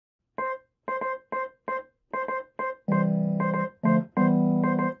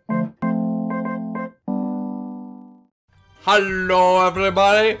Hello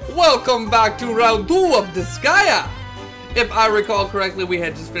everybody, welcome back to round 2 of Disgaea. If I recall correctly, we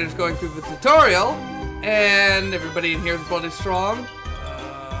had just finished going through the tutorial, and everybody in here is bloody strong.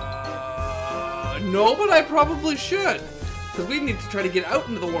 No, but I probably should, because we need to try to get out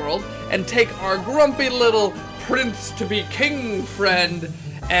into the world and take our grumpy little prince-to-be-king friend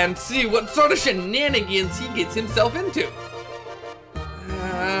and see what sort of shenanigans he gets himself into.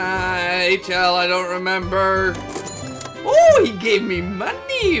 HL, I don't remember. Oh, he gave me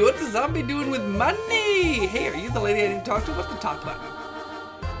money! What's the zombie doing with money? Hey, are you the lady I need to talk to? What's the talk button?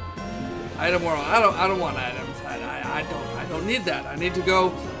 Item world. I don't want items. I don't need that. I need to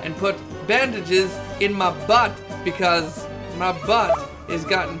go and put bandages in my butt because my butt has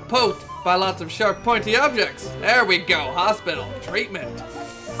gotten poked by lots of sharp, pointy objects. There we go. Hospital treatment.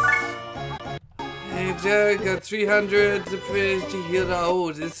 Hey, Jared, got 300 to finish to heal.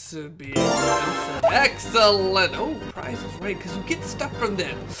 Oh, this should be expensive. Excellent. Oh, prize is right, because you get stuff from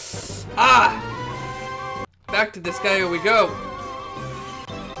them. Back to Disgaea we go.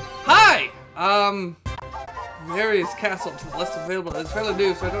 Hi! Various castle to the list available. It's fairly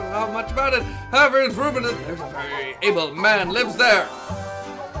new, so I don't know much about it. However, it's rumored that there's a very able man lives there.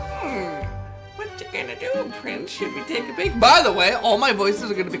 What you gonna do, Prince? Should we take a peek? By the way, all my voices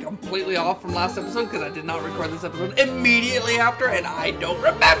are gonna be completely off from last episode because I did not record this episode immediately after, and I don't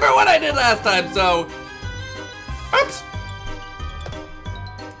remember what I did last time, so... Oops!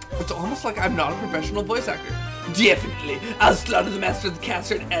 It's almost like I'm not a professional voice actor. Definitely, I'll slaughter the master of the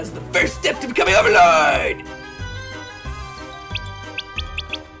castle as the first step to becoming Overlord!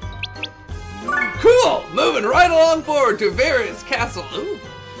 Cool! Moving right along forward to various castle. Ooh.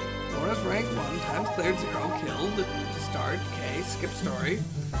 Bonus rank 1 times cleared 0 killed. Start. Okay, skip story.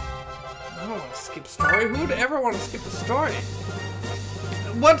 I don't want to skip story. Who would ever want to skip a story?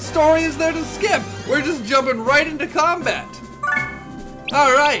 What story is there to skip? We're just jumping right into combat.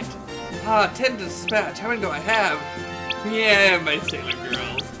 Alright. 10 dispatch. How many do I have? Yeah, my sailor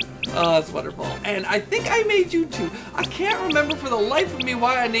girls. Oh, that's wonderful. And I think I made you two. I can't remember for the life of me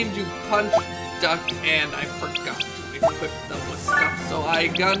why I named you Punch, Duck, and I forgot to equip them with stuff. So I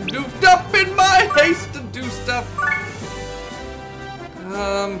got doofed up in my haste to do stuff.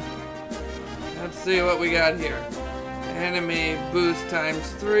 Let's see what we got here. Enemy boost times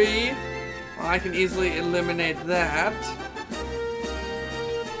 3. Well, I can easily eliminate that.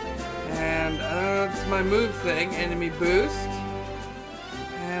 And that's my move thing, enemy boost.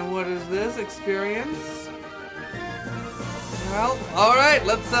 And what is this? Experience. Well, alright,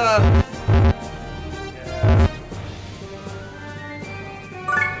 let's yeah.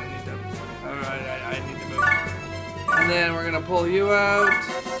 Alright, I need to move. And then we're gonna pull you out.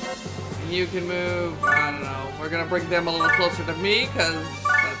 And you can move, I don't know. We're gonna bring them a little closer to me, because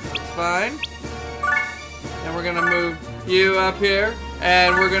that's fine. And we're gonna move you up here.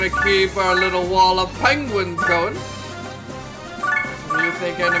 And we're gonna keep our little wall of penguins going. You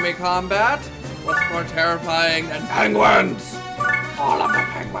think enemy combat? What's more terrifying than penguins? All of the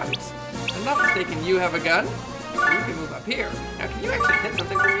penguins. If I'm not mistaken, you have a gun. So you can move up here. Now, can you actually hit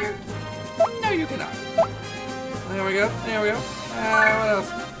something from here? No, you cannot. There we go. There we go. What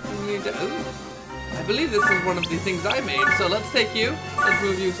else? We need to. Ooh. I believe this is one of the things I made. So let's take you. Let's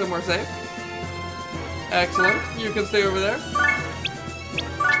move you somewhere safe. Excellent. You can stay over there.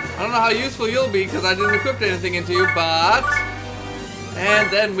 I don't know how useful you'll be because I didn't equip anything into you, but... And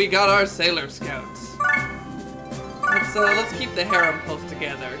then we got our sailor scouts. Let's keep the harem close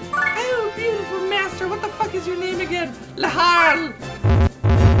together. Oh, beautiful master, what the fuck is your name again? Lahal!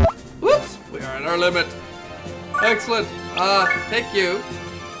 Whoops, we are at our limit. Excellent. Take you.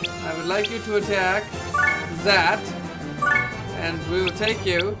 I would like you to attack that. And we will take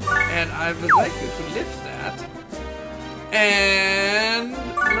you. And I would like you to lift that. And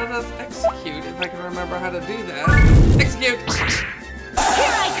let us execute, if I can remember how to do that. Execute!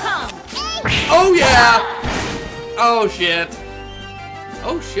 Here I come! Oh yeah! Oh shit.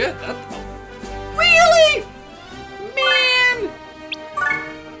 Oh shit, that's... Really? Man!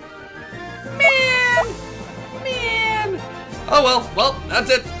 Oh well, that's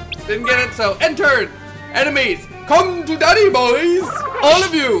it. Didn't get it, so entered! Enemies, come to daddy, boys! All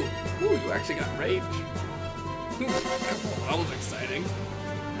of you! Ooh, you actually got rage. That was exciting.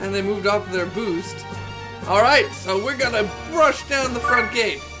 And they moved off their boost. Alright, so we're gonna brush down the front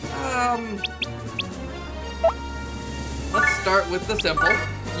gate. Let's start with the simple.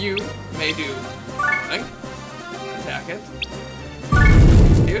 You may do nothing. Attack it.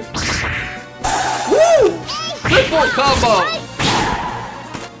 Dude. Woo! Triple combo!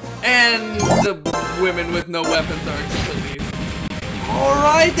 And the women with no weapons are explosive.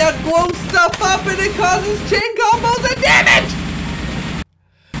 Alright, that blows stuff up and it causes chain combos and damage!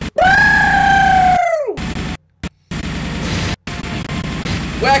 Woo!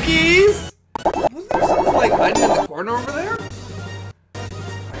 Wackies! Wasn't there something like hiding in the corner over there?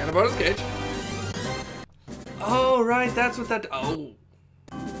 I got a bonus cage. Oh, right, that's what that... Oh.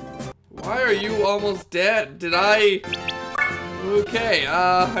 Why are you almost dead? Did I... Okay,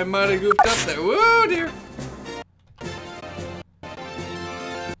 I might have goofed up there. Woo, dear.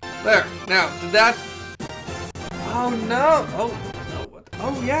 There. Now, did that... Oh, no. Oh, no. What?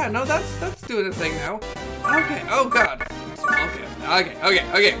 Oh, yeah. No, that's doing a thing now. Okay. Oh, God.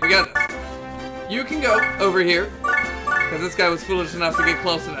 Okay. We got this. You can go over here. Because this guy was foolish enough to get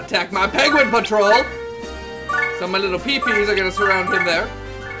close and attack my penguin patrol. So my little peepees are going to surround him there.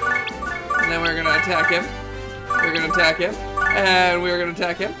 And then we're going to attack him. We're going to attack him. And we're going to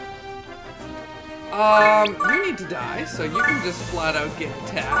attack him. You need to die, so you can just flat out get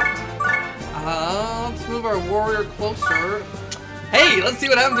attacked. Let's move our warrior closer. Hey, let's see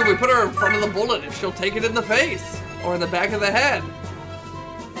what happens if we put her in front of the bullet, if she'll take it in the face. Or in the back of the head.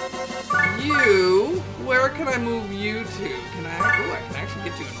 You, where can I move you to? Can I, ooh, I can actually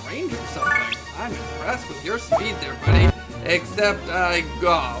get you in range or something. I'm impressed with your speed there, buddy. Except I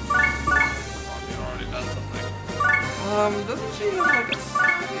golf. Already done something. Doesn't she have like a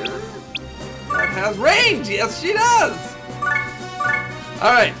spear? That has range! Yes, she does!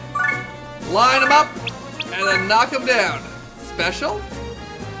 Alright. Line them up, and then knock them down. Special?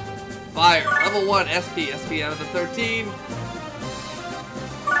 Fire. Level 1 SP. SP out of the 13.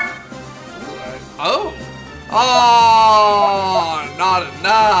 Oh! Oh! Not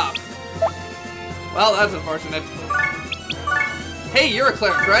enough! Well, that's unfortunate. Hey, you're a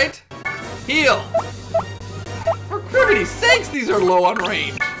cleric, right? Heal! For cribbity sakes, these are low on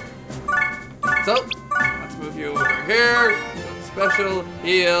range! So, let's move you over here. Special,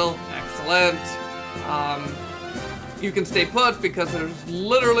 heal, excellent. You can stay put because there's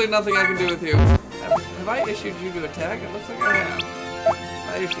literally nothing I can do with you. Have I issued you to attack? It looks like I have.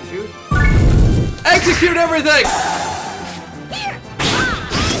 I issued you. Execute everything!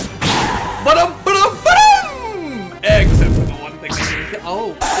 Ba-dum! Except for the one thing that you can...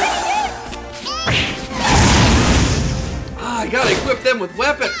 Oh. I gotta equip them with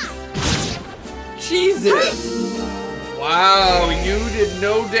weapons. Jesus! Wow, you did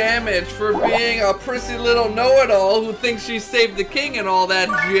no damage for being a prissy little know-it-all who thinks she saved the king and all that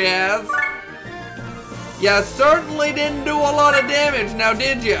jazz. Ya certainly didn't do a lot of damage, now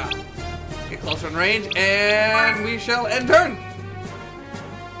did ya? Get closer in range, and we shall end turn.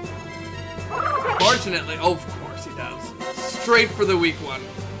 Fortunately, oh, of course he does. Straight for the weak one.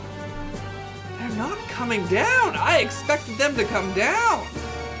 They're not coming down. I expected them to come down.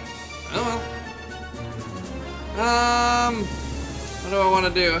 Oh well. What do I want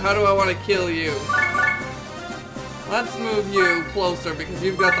to do? How do I want to kill you? Let's move you closer because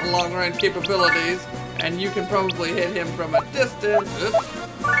you've got the long range capabilities and you can probably hit him from a distance. Oops.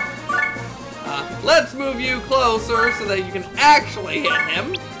 Let's move you closer so that you can actually hit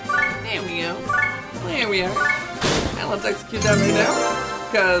him. There we go. There we are. And let's execute that right now.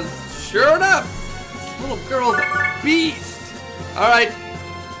 Because sure enough, this little girl's a beast. Alright.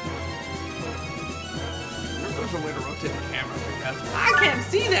 There's a way to rotate the camera because I can't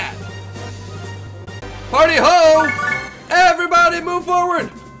see that. Party ho! Everybody move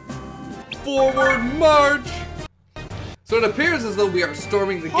forward! Forward march! So it appears as though we are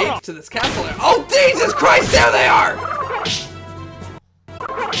storming the gates to this castle area. Oh, Jesus Christ, there they are!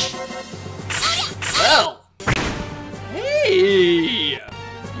 Well, hey! You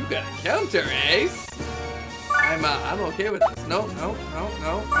got a counter, Ace. I'm okay with this. No.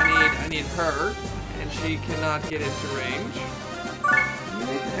 I need her. And she cannot get into range.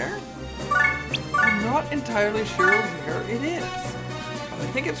 Right there? I'm not entirely sure where it is. But I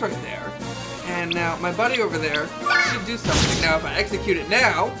think it's right there. And now my buddy over there should do something. Now if I execute it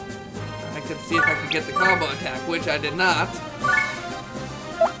now, I could see if I could get the combo attack, which I did not.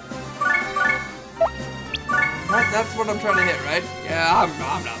 That's what I'm trying to hit, right? Yeah,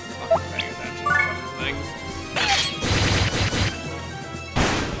 I'm not fucking paying attention to things.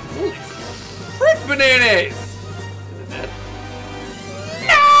 Holy frick bananas! Is it dead?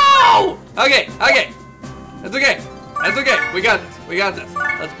 No! Okay. That's okay. We got this.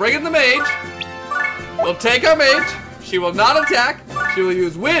 Let's bring in the mage. We'll take our mage. She will not attack. She will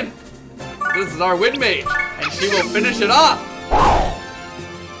use wind. This is our wind mage. And she will finish it off.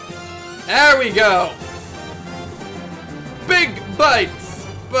 There we go. Big bites,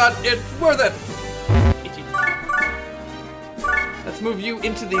 but it's worth it. Let's move you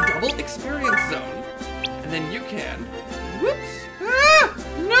into the double experience zone. And then you can, whoops,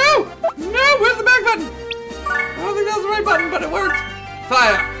 No, where's the back button? I don't think that was the right button, but it worked.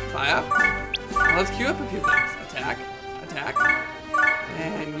 Fire. Fire. Well, let's queue up a few things. Attack. Attack.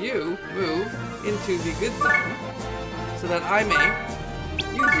 And you move into the good zone so that I may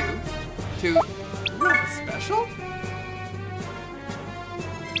use you to... You have a special?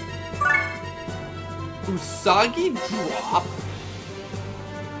 Usagi drop?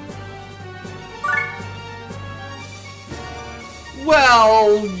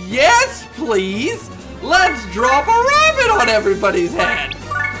 Well, yes, please. Let's drop a rabbit on everybody's head.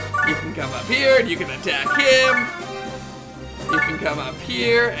 You can come up here and you can attack him. You can come up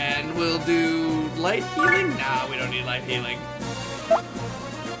here and we'll do light healing. Nah, we don't need light healing.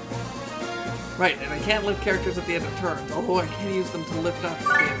 Right, and I can't lift characters at the end of turns, although I can use them to lift up at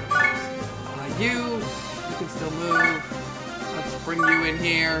the end of turns. You can still move. Let's bring you in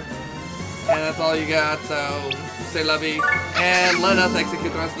here. And that's all you got, so say lovey. And let us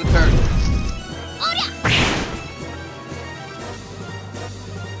execute the rest of the turn.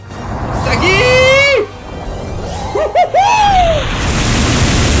 Usagi!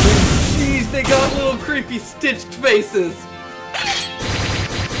 Jeez, they got little creepy stitched faces.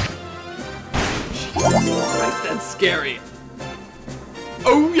 Christ, that's scary.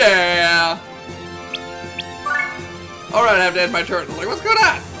 Oh yeah! Alright, I have to end my turn. I was like, what's going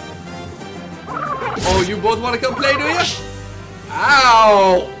on? Oh, you both want to come play, do you?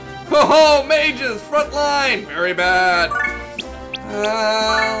 Ow! Oh, mages, front line! Very bad.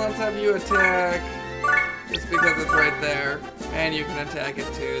 Let's have you attack. Just because it's right there. And you can attack it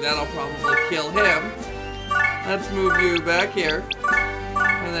too. That'll probably kill him. Let's move you back here.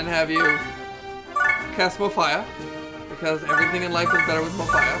 And then have you cast Mofaya. Because everything in life is better with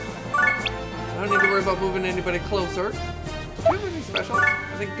Mofaya. I don't need to worry about moving anybody closer. Do you have any specials?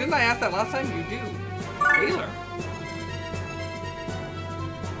 I think, didn't I ask that last time? You do. Taylor.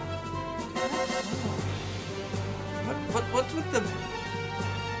 What's with the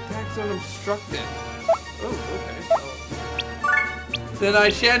attack zone obstructed? Oh, okay. Then I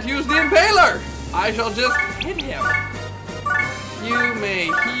shan't use the Impaler! I shall just hit him. You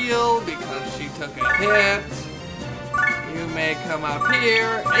may heal because she took a hit. You may come up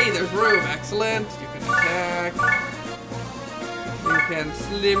here. Hey, there's room. Excellent. You can attack. You can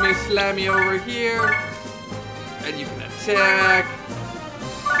slam me over here. And you can attack.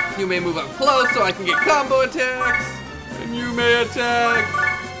 You may move up close so I can get combo attacks. And you may attack.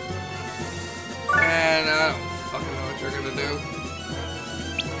 And I don't fucking know what you're gonna do.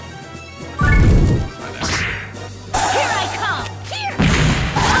 Find out. Here I come! Here!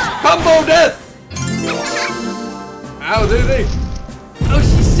 Combo death! That was easy. Oh,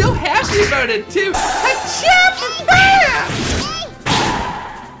 she's so happy about it too.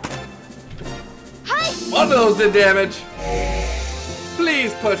 One of those did damage.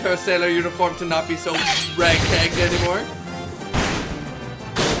 Please put her sailor uniform to not be so ragtagged anymore.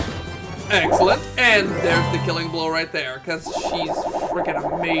 Excellent. And there's the killing blow right there, because she's freaking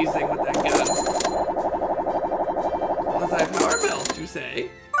amazing with that gun. Quasi-power belt, you say?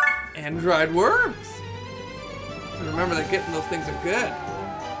 And dried worms. And remember that getting those things are good.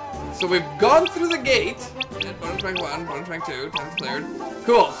 So we've gone through the gate. Bonus rank 1, bonus rank 2, time's cleared.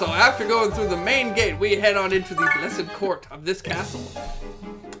 Cool, so after going through the main gate, we head on into the blessed court of this castle.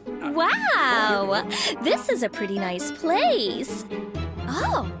 Wow, this is a pretty nice place.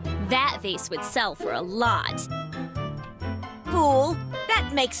 Oh, that vase would sell for a lot. Fool,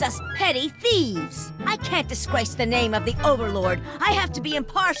 that makes us petty thieves. I can't disgrace the name of the Overlord. I have to be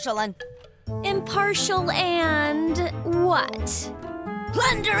impartial and... Impartial and what?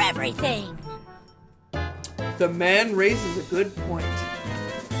 plunder everything. The man raises a good point.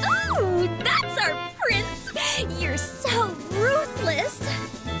 Oh, that's our prince. You're so ruthless.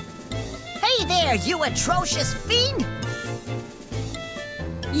 Hey there, you atrocious fiend!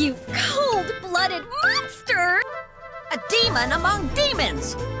 You cold-blooded monster! A demon among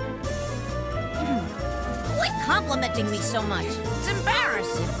demons! Quit complimenting me so much. It's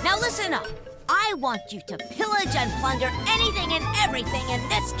embarrassing. Now listen up. I want you to pillage and plunder anything and everything in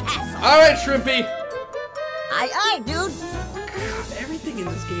this castle. All right, Shrimpy. Aye, dude. God, everything in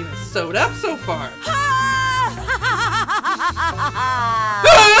this game is sewed up so far. I'm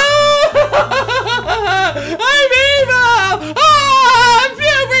evil! Ah,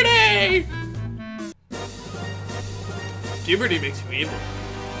 puberty! Puberty makes you evil.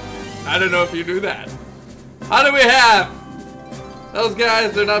 I don't know if you knew that. How do we have? Those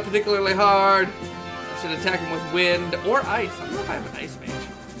guys, they're not particularly hard. I should attack them with wind or ice. I don't know if I have an ice mage.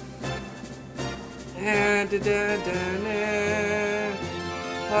 And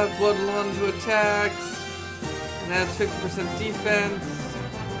have blood on to attacks. And that's 50% defense.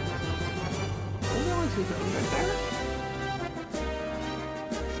 two zones right there.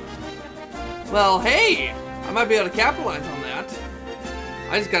 Well, hey! I might be able to capitalize on that.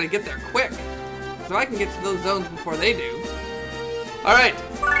 I just gotta get there quick. So I can get to those zones before they do. Alright.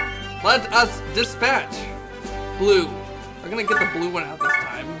 Let us dispatch. Blue. I'm gonna get the blue one out this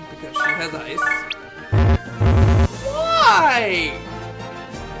time because she has ice. Why?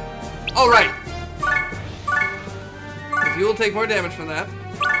 Oh, right. You will take more damage from that.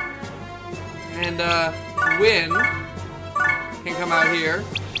 And, Wind can come out here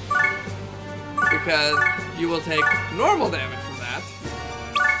because you will take normal damage from that.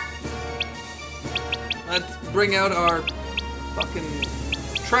 Let's bring out our fucking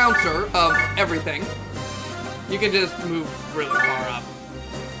trouncer of everything. You can just move really far up.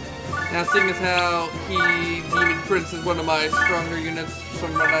 Now, seeing as how Demon Prince is one of my stronger units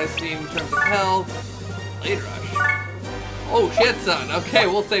from what I've seen in terms of health, Blade Rush. Oh shit, son. Okay,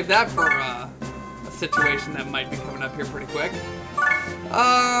 we'll save that for a situation that might be coming up here pretty quick.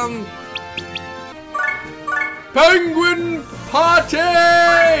 Penguin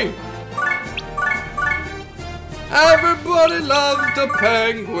Party! Everybody loves the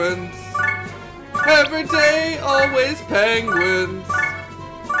penguins. Every day, always penguins.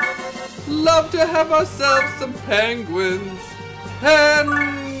 Love to have ourselves some penguins. And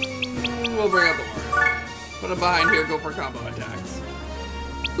we'll bring out the word. Put them behind here, go for combo attacks.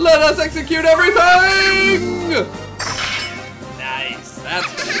 Let us execute everything! Nice,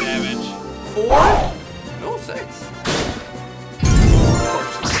 that's good damage. 4? No, 6. Of course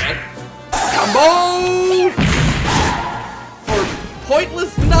she's dead. Combo! For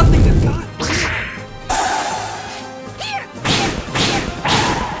pointless nothingness. God.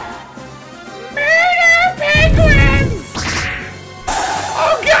 Murder penguins!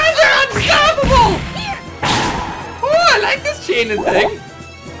 Oh god, they're unstoppable! Oh, I like this chaining thing.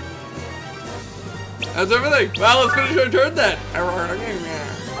 That's everything. Well, let's finish our turn then.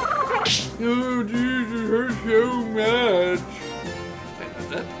 Oh, Jesus, it hurts so much. Wait,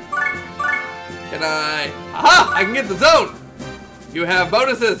 that's it? Can I... Aha! I can get the zone! You have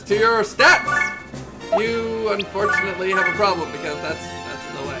bonuses to your stats! You, unfortunately, have a problem because that's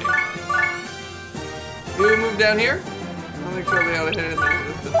in the way. You move down here? I'll make sure I'll be able to hit anything from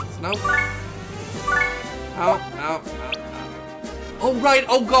this distance. Nope. Oh, no. Oh, right.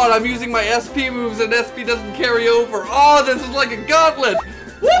 Oh, God. I'm using my SP moves and SP doesn't carry over. Oh, this is like a gauntlet.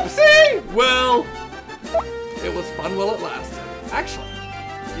 Whoopsie! Well, it was fun while it lasted. Actually,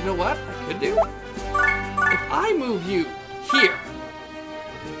 you know what I could do? If I move you here,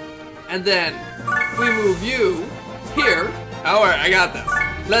 and then we move you here. All right, I got this.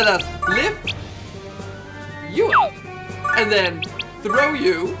 Let us lift you up, and then throw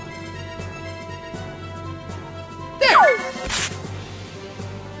you there.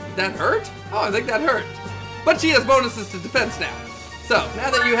 That hurt? Oh, I think that hurt. But she has bonuses to defense now. So, now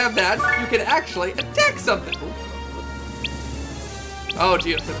that you have that, you can actually attack something. Oh,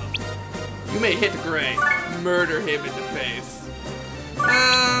 Geosim. You may hit Gray. Murder him in the face.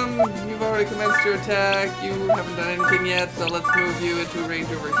 You've already commenced your attack. You haven't done anything yet, so let's move you into range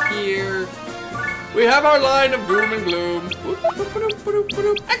over here. We have our line of doom and gloom.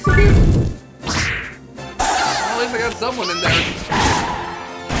 Execute! Well, at least I got someone in there.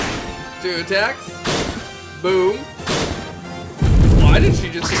 2 attacks. Boom. Why did she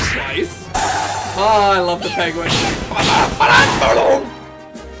just hit twice? Oh, I love the penguin.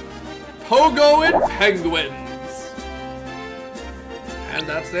 Pogoing Penguins. And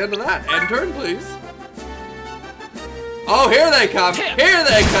that's the end of that. End turn, please. Oh, here they come. Here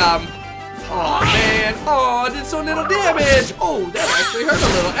they come. Oh, man. Oh, I did so little damage. Oh, that actually hurt a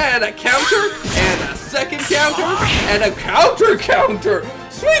little. And a counter. And a second counter. And a counter.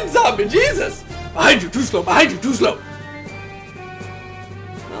 Sweet zombie, Jesus. Behind you, too slow. Behind you, too slow.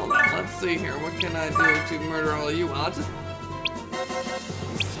 Well, then, let's see here. What can I do to murder all of you? Well, I'll just...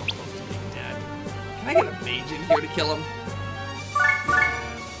 He's so close to being dead. Can I get a mage in here to kill him?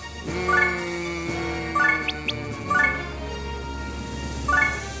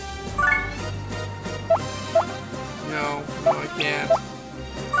 No, I can't.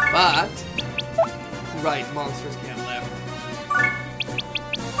 But... Right, monsters can't lift.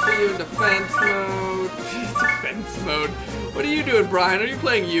 Put you in defense mode. Defense mode. What are you doing, Brian? Are you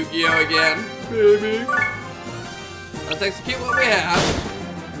playing Yu-Gi-Oh again? Baby. Let's execute what we have.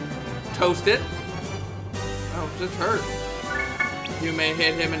 Toast it. Oh, just hurt. You may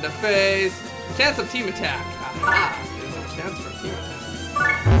hit him in the face. Chance of team attack. Aha! There's a chance for team attack.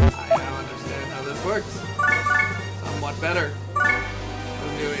 I now understand how this works. Somewhat better. What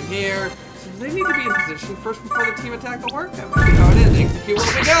I'm doing here. So do they need to be in position first before the team attack will work? That might be how it is. Execute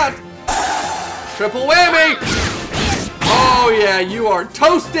what we got. Triple whammy! Oh yeah, you are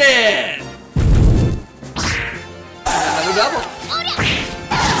toasted! Another double.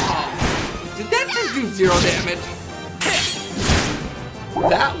 Oh, did that just do 0 damage?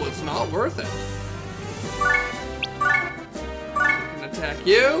 That was not worth it. I can attack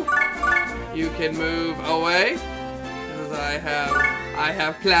you. You can move away. Because I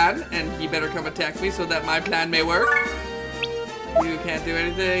have plan, and he better come attack me so that my plan may work. You can't do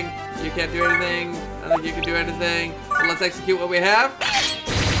anything. You can't do anything. I don't think you can do anything. So let's execute what we have.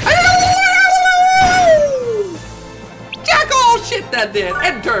 Jackal! Shit, that did.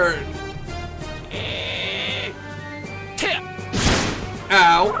 End turn.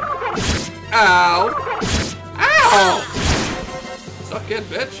 Ow. Ow. Ow! Suck it,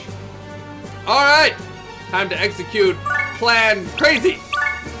 bitch. Alright. Time to execute plan crazy.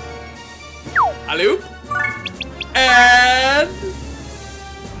 Alloop. And...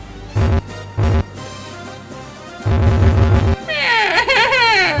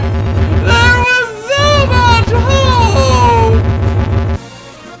 there was so much hope!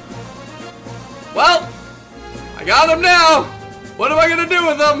 Well, I got him now. What am I gonna do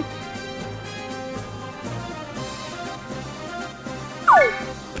with them?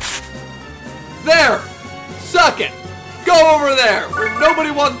 There! Suck it! Go over there, where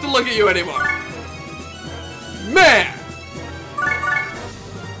nobody wants to look at you anymore. Man!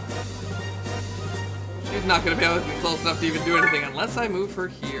 She's not gonna be able to be close enough to even do anything unless I move her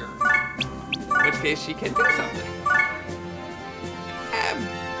here. In which case she can do something.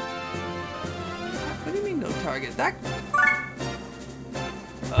 What do you mean no target? That...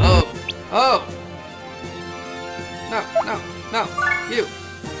 Oh. Oh. No, no, no. You.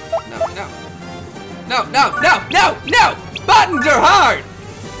 No, no. No, no, no, no, no! Buttons are hard!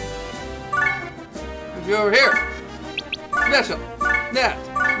 Move you over here. Special. That.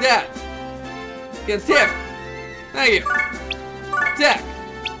 That. Against him. Thank you. Attack.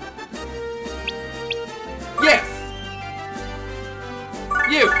 Yes.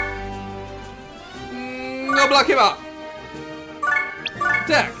 You. No, block him off.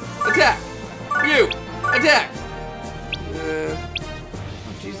 Attack! Attack! You! Attack! Oh,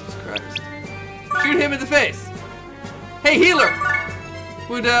 Jesus Christ. Shoot him in the face! Hey, healer!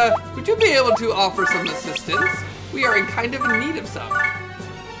 Would you be able to offer some assistance? We are in kind of need of some.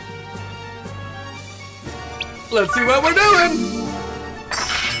 Let's see what we're doing!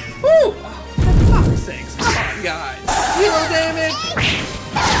 Woo! Oh, for fuck's sakes, come on, guys! 0 damage!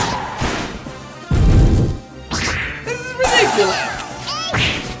 This is ridiculous!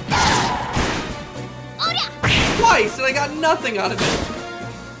 Twice, and I got nothing out of it.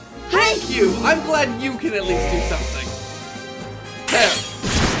 Thank you! I'm glad you can at least do something. There.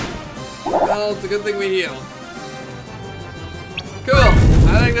 Well, it's a good thing we healed. Cool.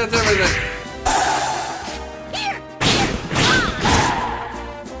 I think that's everything.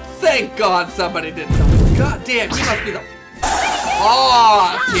 Thank God somebody did something. God damn, he must be the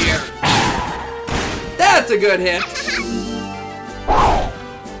boss here. That's a good hit.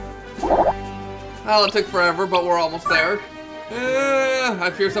 Well, it took forever, but we're almost there. I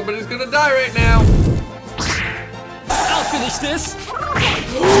fear somebody's gonna die right now. I'll finish this.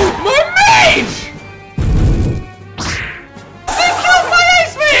 My mage! They killed my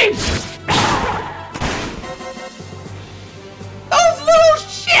ice mage! Those little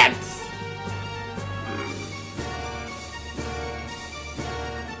shits!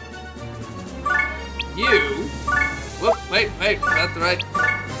 You? Whoop, wait, that's right.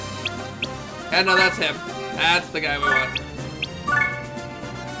 Yeah, no, that's him. That's the guy we want.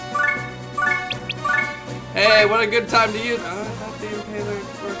 Hey, what a good time to use. Oh, I thought the impaler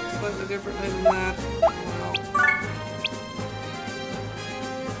worked slightly differently than that.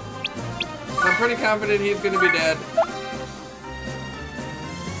 Well, I'm pretty confident he's gonna be dead.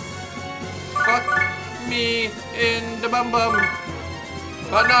 Fuck me in the bum bum.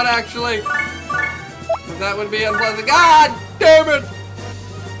 But not actually. Because that would be unpleasant. God damn it!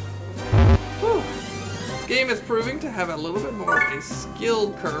 This game is proving to have a little bit more of a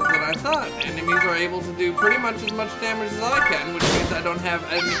skill curve than I thought. Enemies are able to do pretty much as much damage as I can, which means I don't have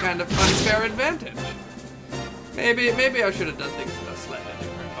any kind of unfair advantage. Maybe I should have done things in a slightly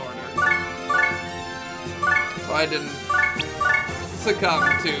different order. So I didn't succumb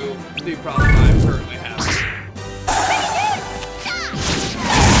to the problem I currently have.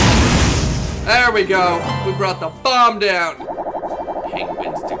 There we go. We brought the bomb down.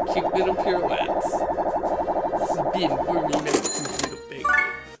 Penguins do cute little pirouettes. Spin for me, nice cute little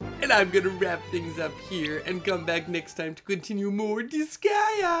penguins. And I'm gonna wrap things up here and come back next time to continue more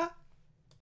Disgaea.